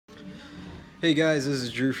Hey guys, this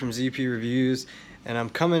is Drew from ZP Reviews, and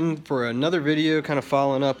I'm coming for another video kind of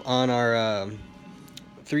following up on our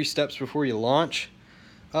 3 steps before you launch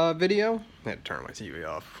video. I had to turn my TV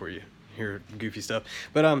off before you hear goofy stuff.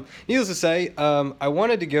 But needless to say, I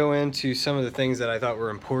wanted to go into some of the things that I thought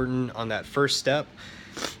were important on that first step,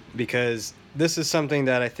 because this is something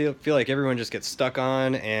that I feel like everyone just gets stuck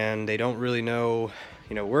on, and they don't really know,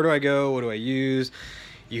 where do I go, what do I use?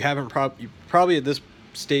 You probably at this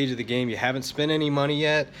stage of the game, you haven't spent any money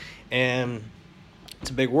yet, and it's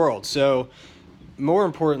a big world. So more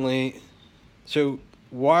importantly, what's the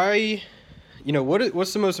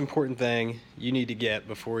most important thing you need to get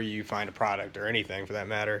before you find a product, or anything for that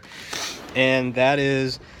matter? And that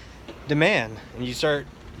is demand. And you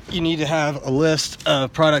need to have a list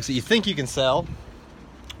of products that you think you can sell,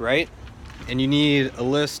 right? And you need a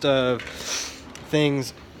list of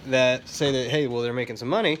things that say that, hey, well, they're making some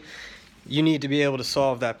money. You need to be able to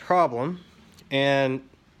solve that problem. And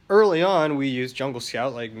early on, we used Jungle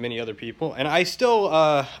Scout like many other people. And I still,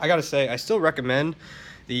 I gotta say, I still recommend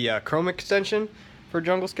the Chrome extension for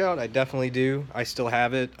Jungle Scout. I definitely do. I still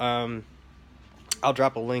have it. I'll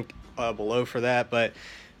drop a link below for that. But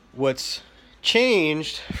what's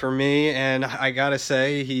changed for me, and I gotta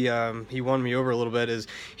say, he won me over a little bit, is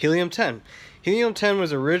Helium 10. Helium 10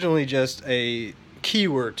 was originally just a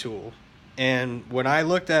keyword tool. And when I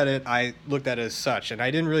looked at it as such, and I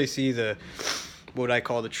didn't really see what I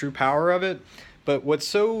call the true power of it. But what's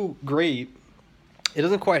so great, it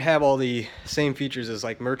doesn't quite have all the same features as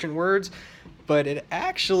like merchant words, but it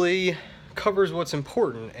actually covers what's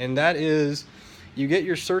important, and that is you get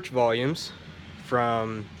your search volumes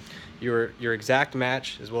from your exact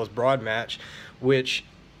match as well as broad match, which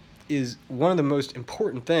is one of the most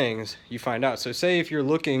important things you find out. So say if you're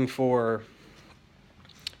looking for,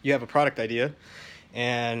 you have a product idea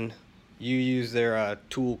and you use their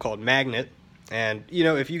tool called Magnet. And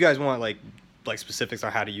if you guys want like specifics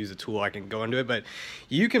on how to use the tool, I can go into it, but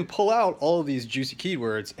you can pull out all of these juicy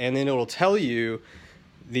keywords, and then it'll tell you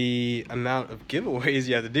the amount of giveaways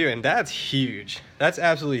you have to do. And that's huge. That's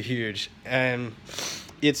absolutely huge. And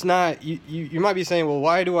it's not, you might be saying, well,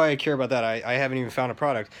 why do I care about that? I haven't even found a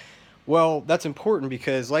product. Well, that's important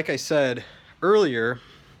because, like I said earlier,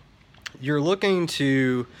 you're looking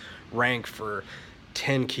to rank for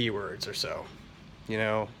 10 keywords or so,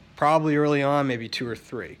 probably early on, maybe 2 or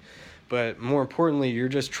 3. But more importantly, you're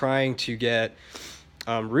just trying to get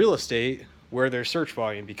real estate where there's search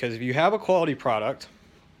volume, because if you have a quality product,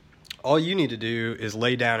 all you need to do is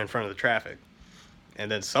lay down in front of the traffic.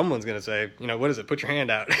 And then someone's going to say, what is it? Put your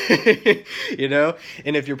hand out,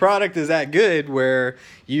 And if your product is that good where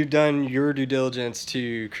you've done your due diligence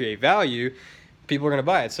to create value, people are going to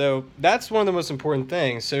buy it. So that's one of the most important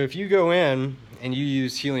things. So if you go in and you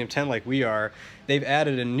use Helium 10 like we are, they've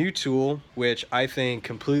added a new tool, which I think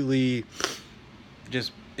completely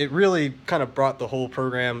it really kind of brought the whole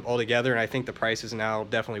program all together. And I think the price is now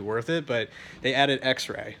definitely worth it. But they added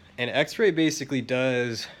X-Ray, and X-Ray basically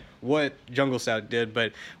does what Jungle Scout did,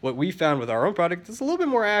 but what we found with our own product is a little bit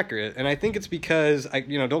more accurate. And I think it's because,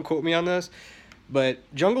 don't quote me on this, but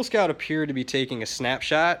Jungle Scout appeared to be taking a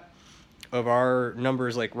snapshot of our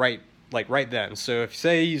numbers right then. So if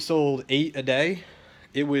say you sold 8 a day,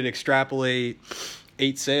 it would extrapolate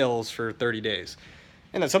 8 sales for 30 days.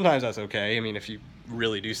 And then sometimes that's okay. I mean, if you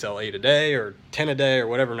really do sell 8 a day or 10 a day or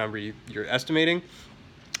whatever number you're estimating.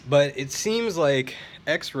 But it seems like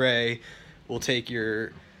X-Ray will take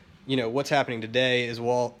your what's happening today as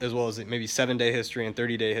well as maybe 7-day history and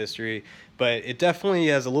 30-day history, but it definitely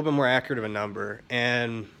has a little bit more accurate of a number.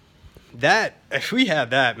 And that, if we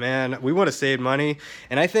had that, man, we would have saved money.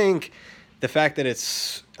 And I think the fact that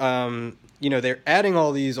it's they're adding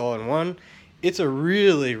all these all in one, it's a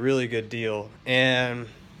really, really good deal. And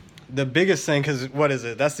the biggest thing, because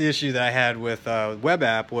that's the issue that I had with web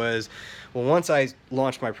app was, well, once I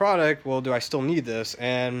launched my product, well, do I still need this?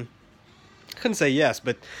 And I couldn't say yes,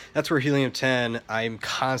 but that's where Helium 10, I'm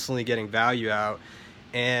constantly getting value out,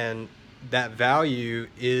 and that value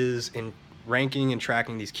is in ranking and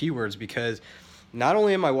tracking these keywords, because not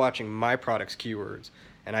only am I watching my product's keywords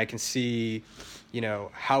and I can see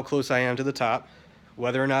how close I am to the top,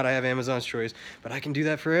 whether or not I have Amazon's choice, but I can do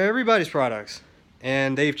that for everybody's products.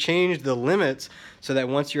 And they've changed the limits so that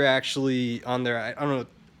once you're actually on their, I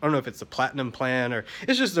don't know if it's the platinum plan or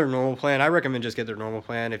it's just their normal plan. I recommend just get their normal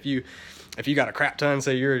plan. If you got a crap ton,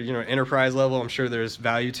 say you're enterprise level, I'm sure there's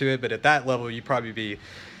value to it, but at that level you'd probably be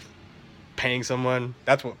paying someone.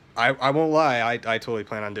 That's what I won't lie, I totally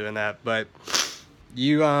plan on doing that. But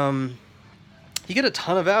you get a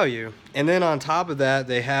ton of value. And then on top of that,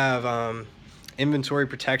 they have inventory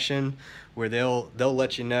protection, where they'll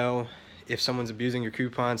let you know if someone's abusing your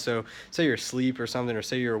coupon. So say you're asleep or something, or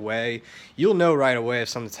say you're away, you'll know right away if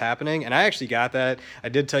something's happening. And I actually got that. I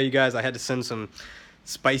did tell you guys I had to send some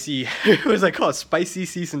spicy, what was I call it? Spicy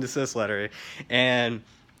cease and desist letter. And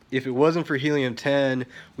if it wasn't for Helium 10,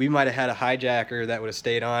 we might have had a hijacker that would have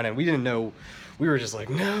stayed on, and we didn't know. We were just like,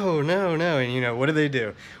 no, no, no. And you know, what do they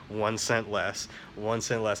do? 1 cent less, 1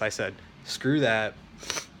 cent less. I said, screw that.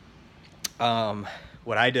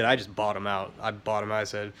 What I did, I just bought him out. I bought him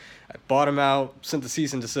out. I bought him out, sent the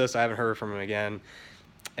cease and desist. I haven't heard from him again.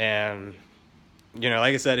 And, you know,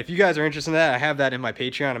 like I said, if you guys are interested in that, I have that in my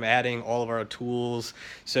Patreon. I'm adding all of our tools.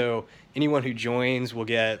 So anyone who joins will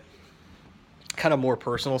get kind of more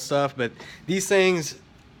personal stuff. But these things,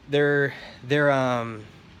 they're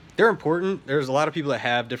important. There's a lot of people that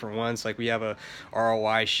have different ones. Like we have a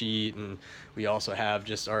ROI sheet, and we also have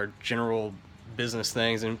just our general business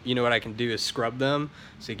things. And you know what I can do is scrub them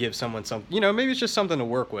to give someone some, you know, maybe it's just something to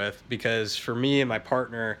work with, because for me and my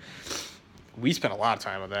partner, we spent a lot of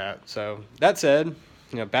time with that. So that said,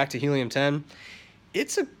 you know, back to Helium 10,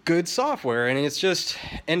 it's a good software, and it's just,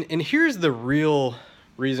 and here's the real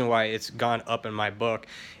reason why it's gone up in my book,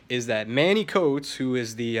 is that Manny Coates, who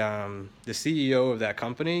is the CEO of that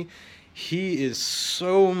company, he is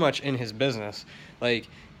so much in his business. Like,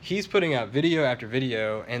 he's putting out video after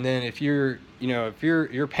video, and then if you're, you know, if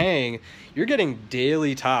you're paying, you're getting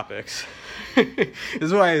daily topics. This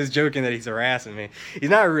is why I was joking that he's harassing me. He's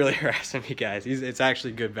not really harassing me, guys. It's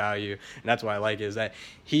actually good value, and that's why I like it, is that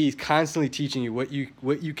he's constantly teaching you what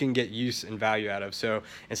you can get use and value out of. So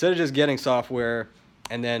instead of just getting software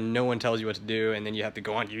and then no one tells you what to do, and then you have to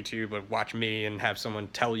go on YouTube and watch me and have someone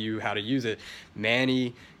tell you how to use it,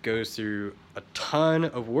 Manny goes through a ton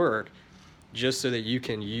of work just so that you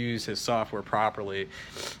can use his software properly.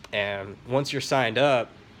 And once you're signed up,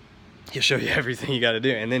 he'll show you everything you got to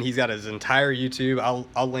do. And then he's got his entire YouTube.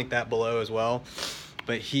 I'll link that below as well.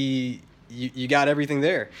 But you got everything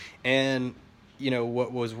there. And you know,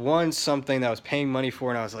 what was once something that I was paying money for,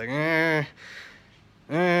 and I was like,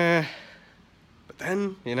 but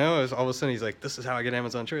then, you know, it was all of a sudden he's like, this is how I get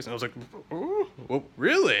Amazon Choice. And I was like, oh, well,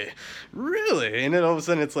 really? And then all of a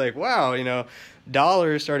sudden it's like, wow, you know,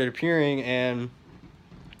 dollars started appearing, and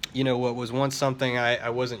you know, what was once something I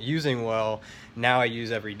wasn't using well, now I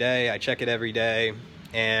use every day. I check it every day,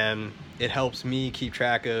 and it helps me keep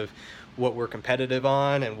track of what we're competitive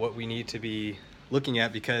on and what we need to be looking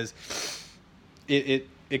at, because it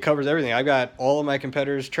covers everything. I've got all of my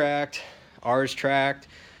competitors tracked, ours tracked,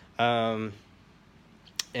 and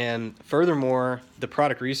furthermore, the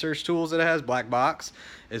product research tools that it has, Black Box,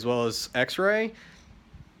 as well as X-Ray,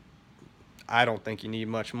 I don't think you need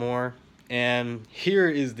much more. And here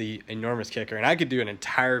is the enormous kicker, and I could do an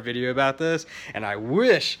entire video about this, and I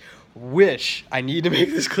wish I need to make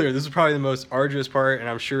this clear. This is probably the most arduous part, and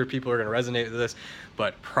I'm sure people are going to resonate with this,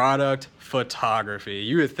 but product photography.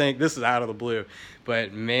 You would think this is out of the blue,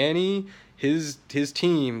 but Manny, his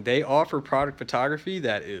team, they offer product photography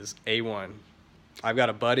that is A1. I've got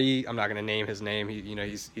a buddy, I'm not going to name his name,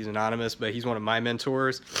 he's anonymous, but he's one of my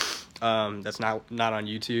mentors. That's not on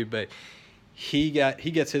YouTube, but he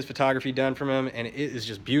gets his photography done from him, and it is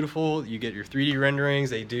just beautiful. You get your 3D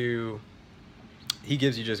renderings. He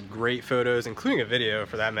gives you just great photos, including a video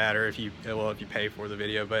for that matter, if you pay for the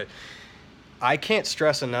video. But I can't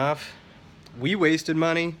stress enough, we wasted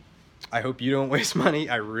money. I hope you don't waste money.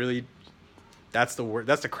 That's the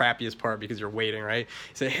crappiest part, because you're waiting, right?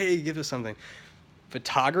 You say, hey, give us something.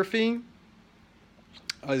 Photography,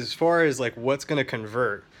 as far as like what's going to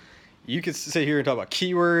convert, you could sit here and talk about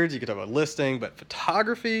keywords, you could talk about listing, but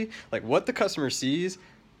photography, like what the customer sees,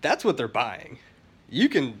 that's what they're buying. You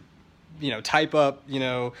can, you know, type up, you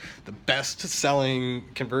know, the best selling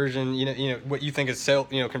conversion, you know what you think is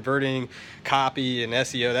converting copy and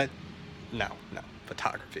SEO. No,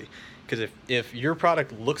 photography. Because if your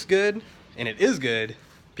product looks good and it is good,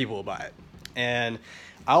 people will buy it. And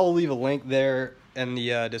I'll leave a link there in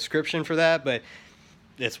the description for that, but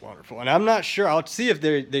it's wonderful. And I'm not sure, I'll see if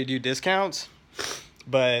they do discounts,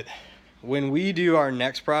 but when we do our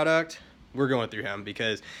next product, we're going through him,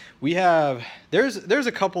 because there's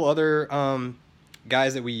a couple other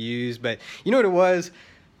guys that we use, but you know what it was?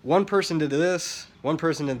 One person did this, one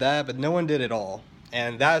person did that, but no one did it all.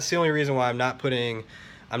 And that's the only reason why I'm not going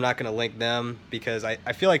to link them, because I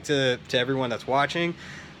feel like to everyone that's watching,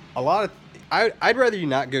 I'd rather you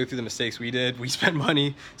not go through the mistakes we did. We spent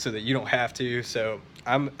money so that you don't have to. So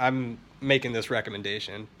I'm making this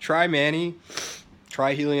recommendation. Try Manny,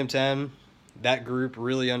 try Helium 10. That group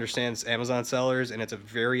really understands Amazon sellers, and it's a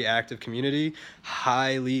very active community.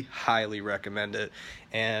 Highly, highly recommend it.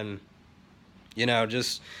 And, you know,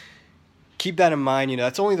 just keep that in mind. You know,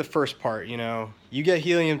 that's only the first part. You know, you get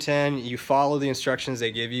Helium 10, you follow the instructions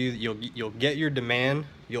they give you, you'll get your demand,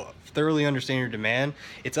 you'll thoroughly understand your demand.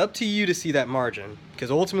 It's up to you to see that margin, because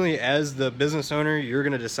ultimately as the business owner, you're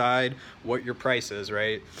going to decide what your price is,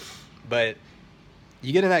 right? But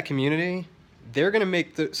you get in that community, they're going to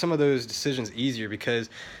make some of those decisions easier, because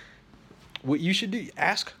what you should do,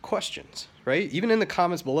 ask questions, right? Even in the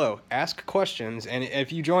comments below, ask questions. And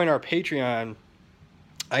if you join our Patreon,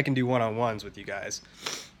 I can do one-on-ones with you guys.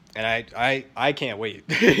 And I can't wait.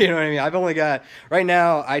 You know what I mean? I've only got, right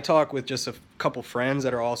now, I talk with just a couple friends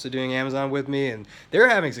that are also doing Amazon with me, and they're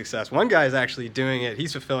having success. One guy's actually doing it.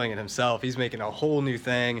 He's fulfilling it himself. He's making a whole new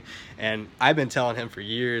thing, and I've been telling him for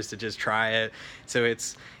years to just try it. So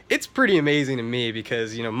it's pretty amazing to me,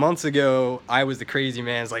 because, you know, months ago, I was the crazy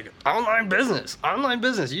man. It's like, online business,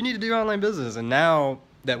 you need to do online business. And now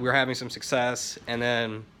that we're having some success, and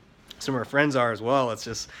then some of our friends are as well,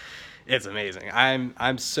 it's amazing.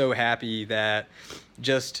 I'm so happy that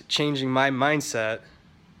just changing my mindset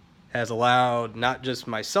has allowed not just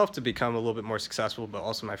myself to become a little bit more successful, but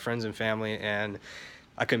also my friends and family, and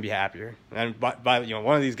I couldn't be happier. And by you know,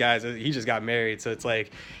 one of these guys, he just got married, so it's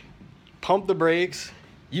like, pump the brakes.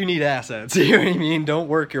 You need assets. You know what I mean? Don't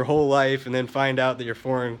work your whole life and then find out that your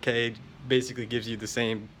 401k basically gives you the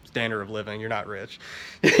same standard of living. You're not rich.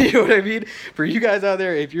 You know what I mean? For you guys out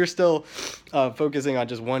there, if you're still focusing on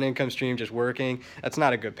just one income stream, just working, that's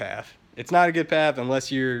not a good path. It's not a good path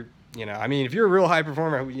unless you're, you know, I mean, if you're a real high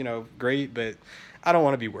performer, you know, great, but I don't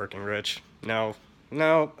want to be working rich. No,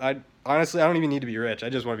 honestly, I don't even need to be rich. I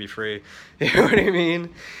just want to be free. You know what I mean?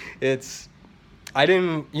 I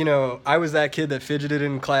didn't, you know, I was that kid that fidgeted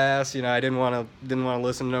in class. You know, I didn't want to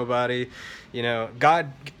listen to nobody. You know,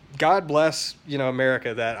 God bless, you know,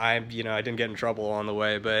 America, that I didn't get in trouble on the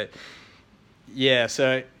way. But yeah,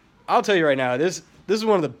 so I'll tell you right now, this is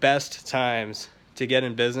one of the best times to get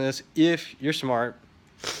in business if you're smart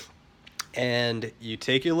and you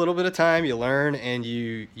take a little bit of time, you learn, and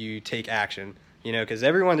you take action. You know, because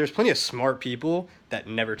there's plenty of smart people that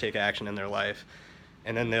never take action in their life.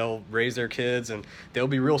 And then they'll raise their kids and they'll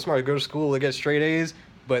be real smart, go to school, they get straight A's,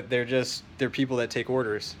 but they're people that take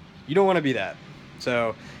orders. You don't want to be that.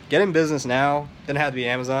 So get in business now. Doesn't have to be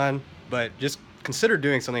Amazon, but just consider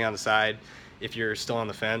doing something on the side if you're still on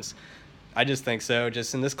the fence. I just think so.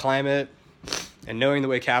 Just in this climate and knowing the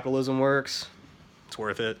way capitalism works, it's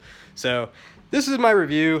worth it. So this is my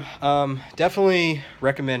review. Definitely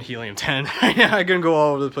recommend Helium 10. I couldn't go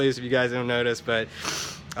all over the place if you guys don't notice, but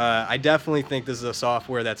I definitely think this is a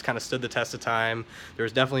software that's kind of stood the test of time.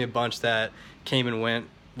 There's definitely a bunch that came and went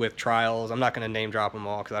with trials. I'm not going to name drop them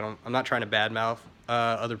all, because I'm not trying to badmouth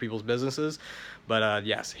other people's businesses. But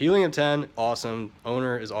yes, Helium 10, awesome.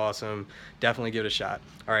 Owner is awesome. Definitely give it a shot.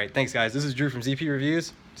 All right, thanks guys. This is Drew from ZP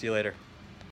Reviews. See you later.